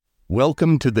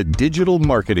Welcome to the digital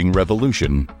marketing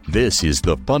revolution. This is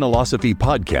the Funnelosophy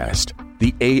Podcast,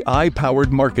 the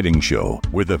AI-powered marketing show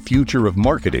where the future of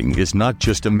marketing is not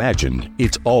just imagined,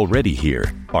 it's already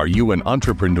here. Are you an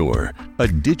entrepreneur, a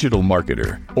digital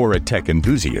marketer, or a tech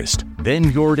enthusiast?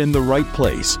 Then you're in the right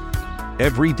place.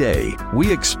 Every day,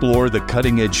 we explore the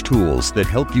cutting-edge tools that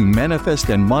help you manifest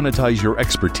and monetize your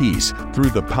expertise through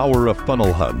the power of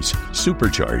funnel hubs,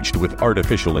 supercharged with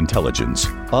artificial intelligence.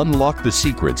 Unlock the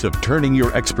secrets of turning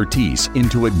your expertise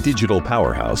into a digital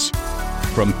powerhouse.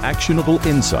 From actionable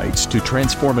insights to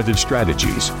transformative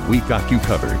strategies, we've got you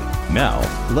covered. Now,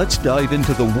 let's dive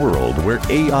into the world where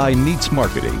AI meets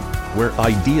marketing, where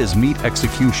ideas meet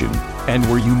execution, and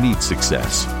where you meet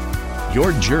success.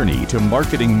 Your journey to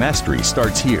marketing mastery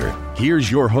starts here.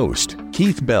 Here's your host,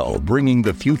 Keith Bell, bringing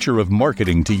the future of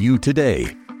marketing to you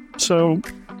today. So,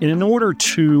 in order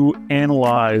to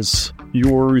analyze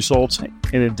your results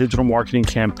in a digital marketing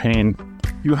campaign,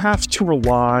 you have to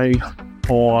rely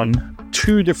on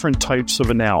two different types of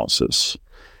analysis.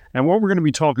 And what we're going to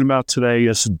be talking about today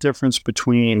is the difference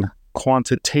between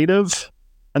quantitative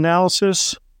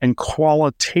analysis and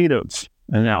qualitative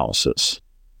analysis.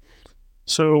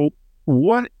 So,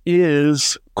 what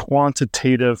is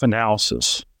quantitative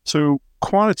analysis? So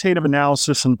quantitative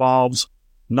analysis involves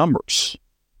numbers.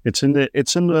 It's in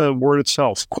the word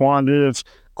itself.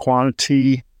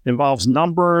 Quantity involves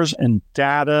numbers and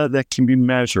data that can be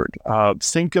measured.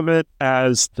 Think of it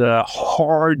as the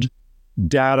hard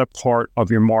data part of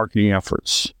your marketing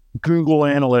efforts. Google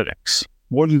Analytics.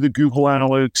 What are the Google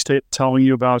Analytics telling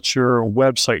you about your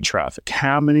website traffic?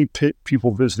 How many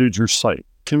people visited your site?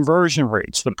 Conversion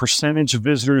rates, the percentage of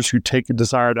visitors who take a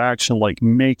desired action like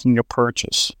making a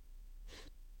purchase.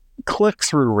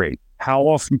 Click-through rate, how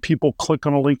often people click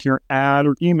on a link in your ad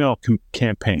or email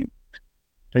campaign.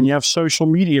 Then you have social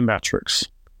media metrics,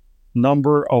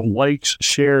 number of likes,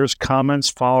 shares, comments,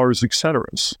 followers, etc.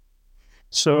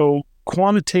 So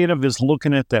quantitative is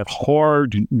looking at that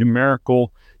hard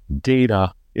numerical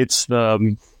data. It's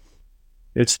the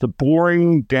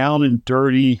boring, down and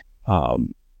dirty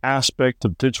aspect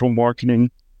of digital marketing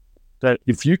that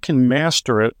if you can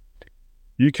master it,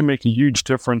 you can make a huge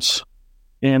difference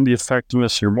in the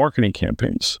effectiveness of your marketing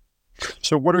campaigns.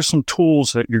 So what are some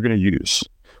tools that you're going to use?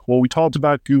 Well, we talked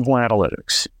about Google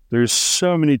Analytics. There's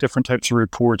so many different types of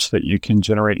reports that you can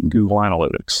generate in Google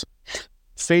Analytics.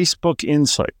 Facebook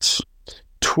Insights,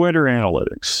 Twitter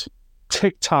Analytics,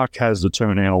 TikTok has its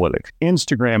own analytics,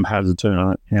 Instagram has its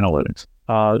own analytics.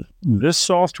 This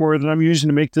software that I'm using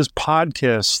to make this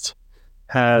podcast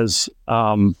has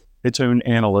its own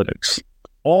analytics.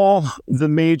 All the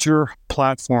major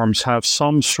platforms have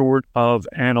some sort of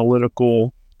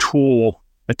analytical tool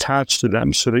attached to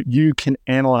them so that you can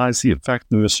analyze the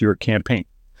effectiveness of your campaign.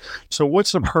 So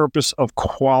what's the purpose of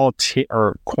quantitative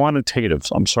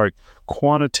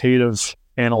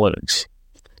analytics?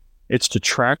 It's to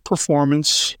track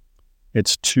performance,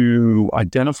 it's to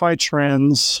identify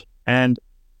trends, and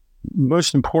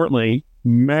most importantly,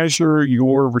 measure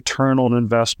your return on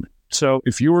investment. So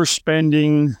if you were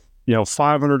spending,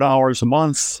 $500 a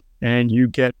month and you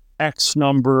get X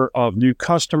number of new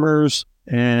customers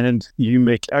and you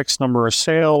make X number of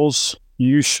sales,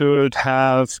 you should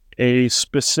have a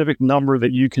specific number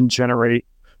that you can generate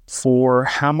for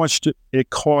how much it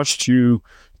costs you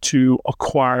to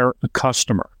acquire a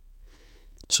customer.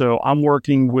 So I'm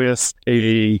working with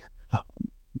a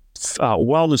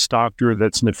wellness doctor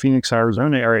that's in the Phoenix,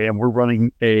 Arizona area, and we're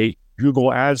running a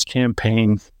Google Ads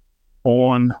campaign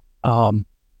on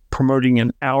promoting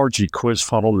an allergy quiz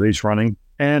funnel that he's running.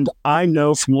 And I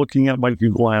know from looking at my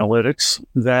Google Analytics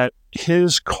that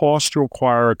his cost to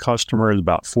acquire a customer is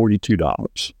about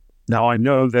 $42. Now, I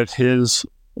know that his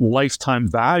lifetime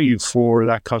value for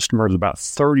that customer is about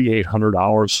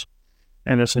 $3,800,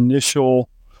 and his initial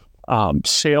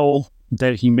sale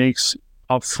that he makes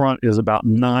up front is about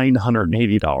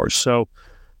 $980. So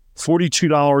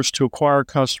 $42 to acquire a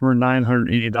customer,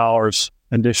 $980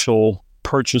 initial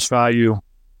purchase value,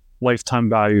 lifetime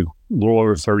value, a little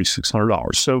over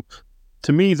 $3,600. So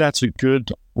to me, that's a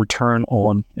good return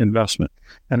on investment.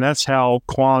 And that's how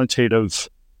quantitative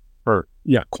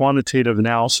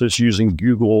analysis using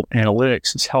Google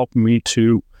Analytics is helping me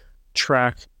to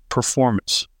track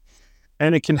performance.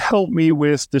 And it can help me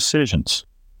with decisions.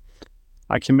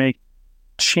 I can make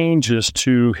changes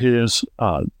to his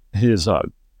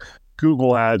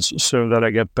Google Ads so that I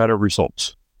get better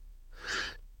results.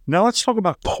 Now let's talk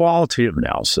about qualitative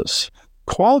analysis.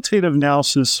 Qualitative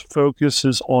analysis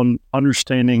focuses on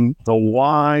understanding the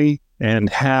why and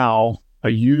how a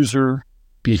user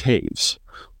behaves,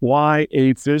 why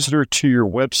a visitor to your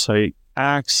website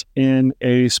acts in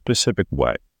a specific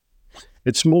way.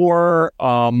 It's more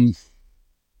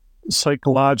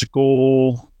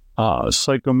psychological,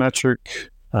 psychometric,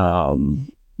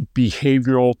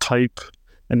 behavioral type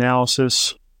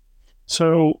analysis.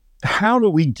 So how do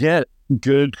we get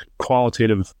good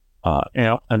qualitative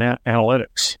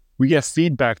analytics? We get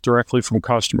feedback directly from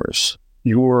customers,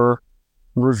 your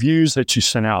reviews that you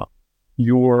send out,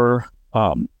 your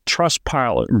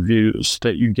Trustpilot reviews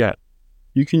that you get.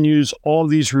 You can use all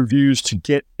these reviews to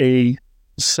get a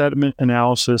sentiment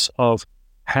analysis of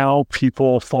how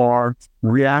people are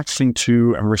reacting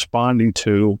to and responding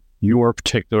to your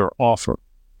particular offer.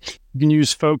 You can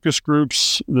use focus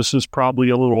groups. This is probably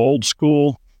a little old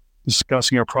school,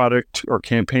 discussing a product or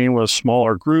campaign with a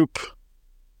smaller group.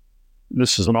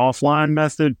 This is an offline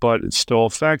method, but it's still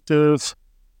effective.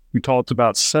 We talked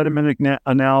about sentiment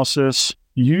analysis,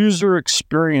 user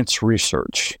experience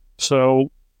research.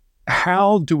 So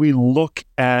how do we look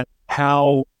at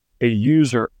how a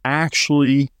user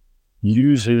actually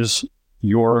uses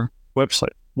your website?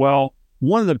 Well,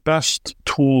 one of the best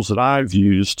tools that I've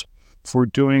used for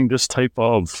doing this type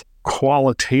of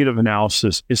qualitative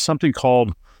analysis is something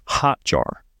called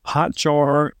Hotjar.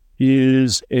 Hotjar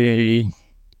is a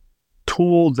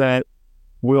tool that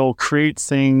will create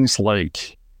things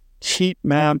like heat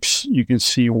maps. You can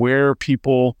see where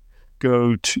people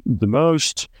go to the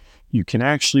most. You can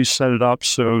actually set it up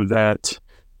so that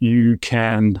you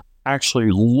can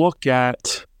actually look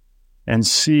at and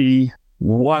see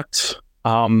what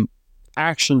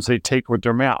actions they take with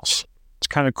their mouse. It's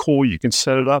kind of cool. You can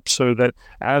set it up so that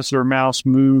as their mouse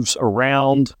moves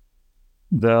around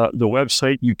the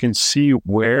website, you can see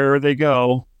where they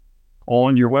go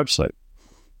on your website.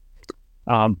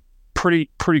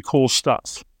 Pretty cool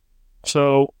stuff.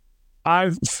 So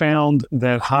I've found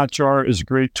that Hotjar is a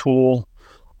great tool.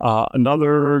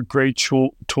 Another great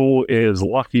tool is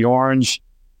Lucky Orange.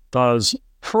 Does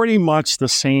pretty much the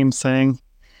same thing.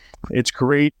 It's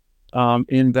great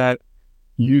in that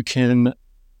you can,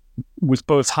 with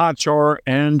both Hotjar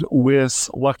and with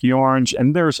Lucky Orange,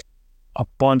 and there's a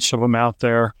bunch of them out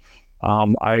there.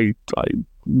 I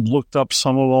looked up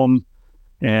some of them,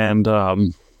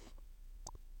 and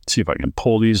see if I can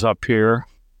pull these up here.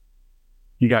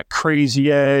 You got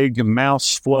Crazy Egg,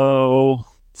 Mouseflow,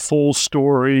 Full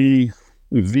Story,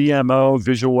 VMO,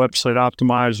 Visual Website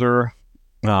Optimizer,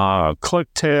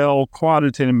 ClickTail,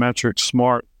 Quantitative Metrics,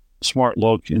 Smart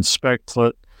Look, Inspect,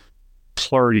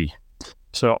 Flirty.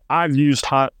 So I've used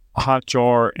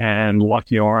Hotjar and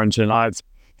Lucky Orange, and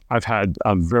I've had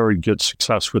a very good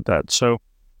success with that. So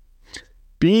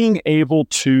being able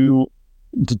to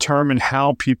determine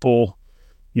how people,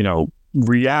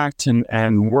 react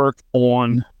and work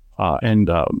on and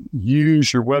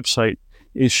use your website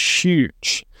is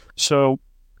huge. So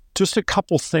just a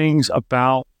couple things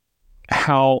about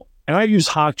how, and I use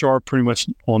Hotjar pretty much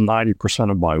on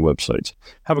 90% of my websites.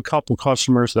 I have a couple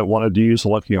customers that wanted to use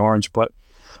Lucky Orange, but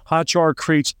Hotjar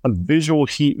creates a visual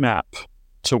heat map.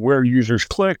 So where users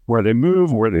click, where they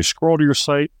move, where they scroll to your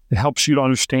site. It helps you to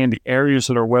understand the areas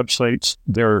of our websites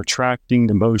that are attracting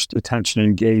the most attention and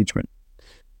engagement.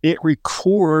 It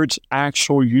records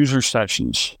actual user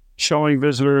sessions, showing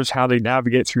visitors how they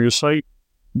navigate through your site.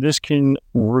 This can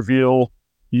reveal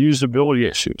usability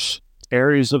issues,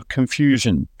 areas of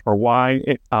confusion, or why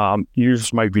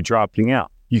users might be dropping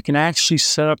out. You can actually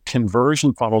set up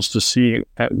conversion funnels to see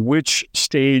at which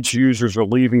stage users are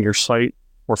leaving your site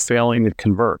or failing to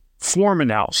convert. Form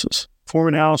analysis. Form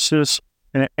analysis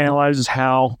analyzes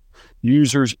how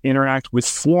users interact with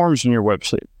forms on your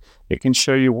website. It can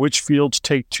show you which fields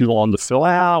take too long to fill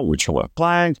out, which are left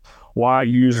blank, why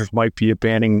users might be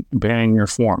abandoning your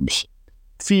forms.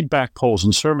 Feedback polls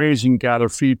and surveys. You can gather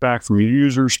feedback from your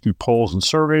users through polls and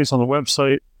surveys on the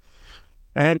website.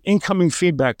 And incoming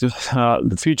feedback.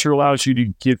 The feature allows you to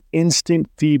give instant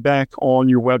feedback on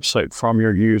your website from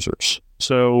your users.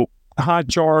 So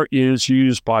Hotjar is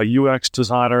used by UX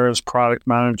designers, product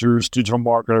managers, digital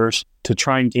marketers to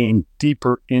try and gain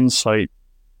deeper insight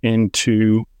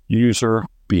into user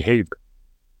behavior.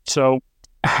 So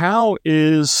how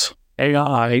is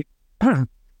AI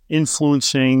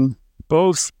influencing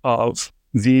both of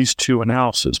these two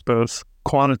analyses, both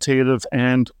quantitative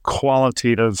and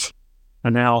qualitative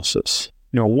analysis?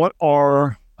 What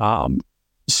are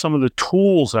some of the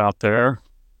tools out there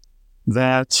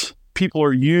that people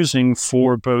are using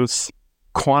for both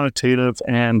quantitative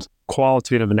and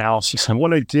qualitative analysis? And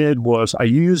what I did was I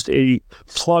used a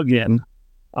plugin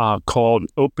called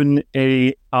Open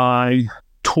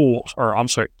Tools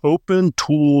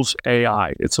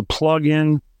AI. It's a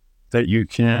plugin that you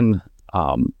can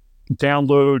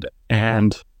download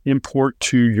and import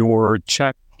to your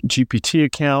ChatGPT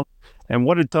account. And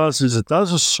what it does is it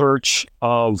does a search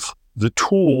of the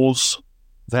tools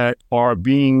that are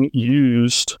being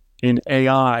used in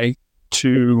AI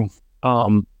to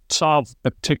solve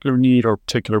a particular need or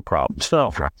particular problem.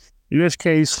 So in this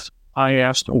case, I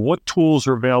asked what tools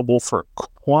are available for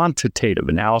quantitative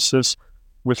analysis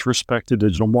with respect to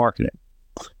digital marketing.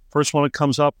 First one it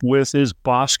comes up with is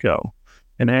Bosco,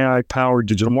 an AI-powered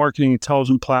digital marketing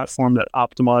intelligence platform that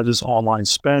optimizes online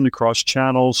spend across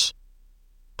channels,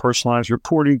 personalized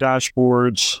reporting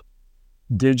dashboards.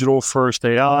 Digital First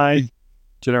AI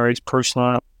generates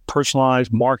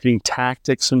personalized marketing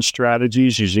tactics and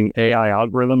strategies using AI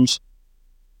algorithms.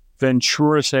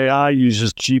 Venturis AI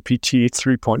uses GPT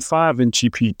 3.5 and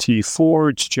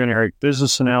GPT-4 to generate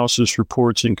business analysis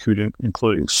reports,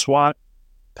 including SWOT,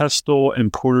 Pestle,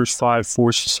 and Porter's 5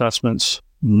 force assessments.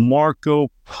 Marco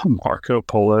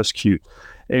Polo, that's cute.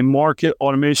 A market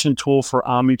automation tool for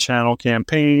omni-channel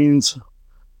campaigns.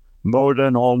 Moda,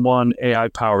 an all-in-one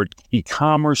AI-powered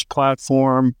e-commerce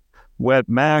platform.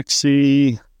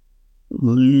 WebMaxi,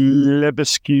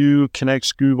 Lebesque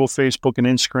connects Google, Facebook, and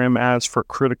Instagram ads for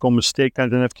critical mistake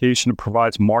identification and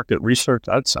provides market research.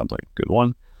 That sounds like a good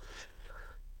one.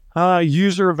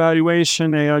 User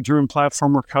evaluation, AI-driven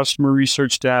platform or customer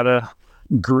research data.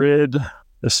 Grid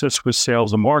assists with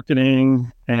sales and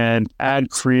marketing. And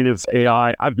Ad Creative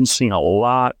AI. I've been seeing a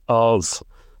lot of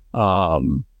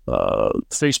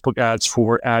Facebook ads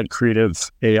for Ad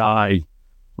Creative AI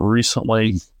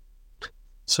recently.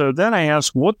 So then I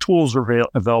asked what tools are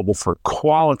available for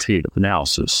qualitative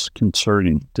analysis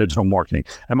concerning digital marketing.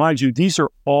 And mind you, these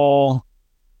are all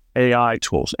AI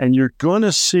tools. And you're going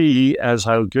to see, as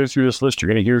I go through this list, you're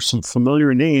going to hear some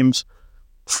familiar names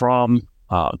from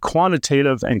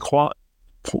qualitative and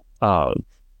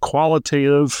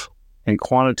quantitative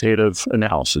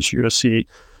analysis. You're going to see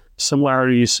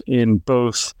similarities in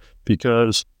both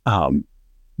because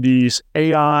these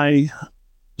AI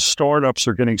startups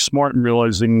are getting smart and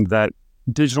realizing that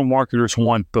digital marketers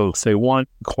want both. They want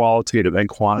qualitative and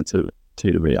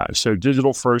quantitative AI. So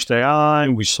Digital First AI,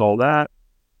 we saw that.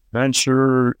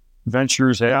 Ventures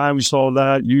AI, we saw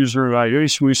that. User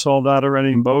evaluation, we saw that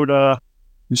already. Moda,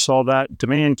 we saw that.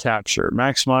 Demand capture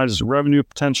maximizes revenue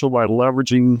potential by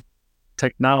leveraging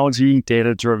technology,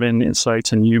 data-driven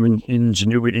insights, and human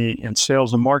ingenuity in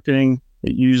sales and marketing.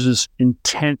 It uses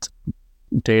intent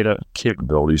data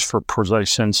capabilities for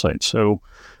precise insights. So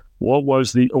what were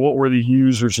the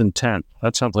user's intent?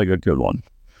 That sounds like a good one.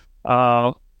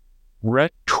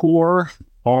 Rhetor,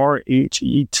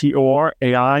 R-H-E-T-O-R,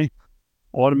 AI,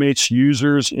 automates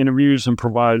users' interviews and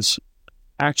provides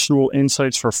actual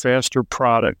insights for faster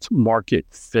product market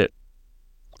fit.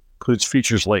 Includes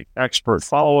features like expert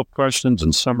follow-up questions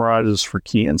and summarizes for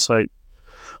key insight.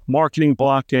 Marketing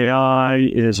Block AI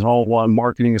is an all-in-one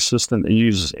marketing assistant that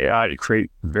uses AI to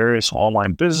create various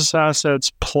online business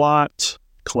assets. Plot,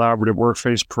 collaborative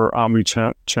workplace for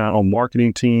omni-channel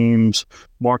marketing teams.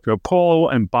 Marco Polo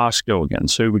and Bosco again.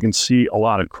 So we can see a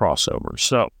lot of crossover.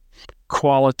 So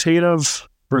qualitative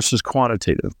versus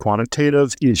quantitative.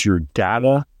 Quantitative is your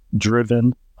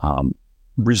data-driven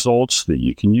results that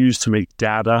you can use to make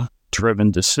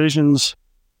data-driven decisions,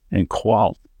 and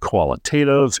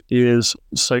qualitative is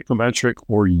psychometric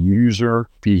or user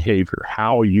behavior,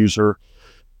 how a user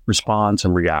responds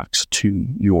and reacts to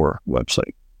your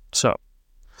website. So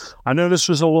I know this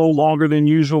was a little longer than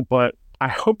usual, but I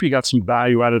hope you got some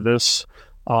value out of this.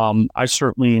 I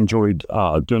certainly enjoyed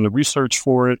doing the research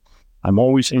for it. I'm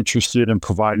always interested in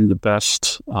providing the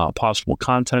best possible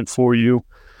content for you.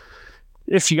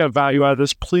 If you got value out of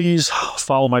this, please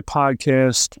follow my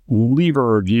podcast, leave a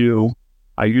review.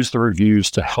 I use the reviews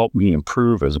to help me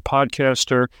improve as a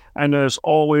podcaster. And as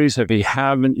always, if you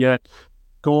haven't yet,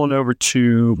 go on over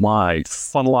to my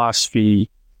Funnelosophy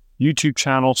YouTube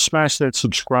channel, smash that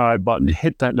subscribe button,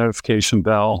 hit that notification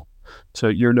bell so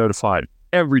you're notified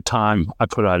every time I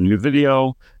put out a new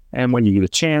video. And when you get a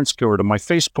chance, go over to my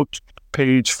Facebook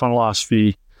page,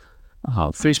 Funnelosophy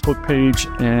Facebook page,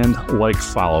 and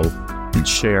follow, and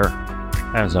share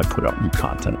as I put out new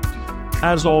content.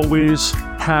 As always,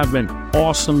 have an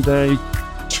awesome day.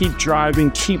 Keep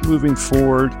driving, keep moving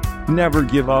forward, never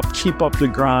give up, keep up the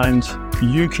grind.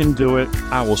 You can do it.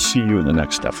 I will see you in the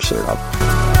next episode.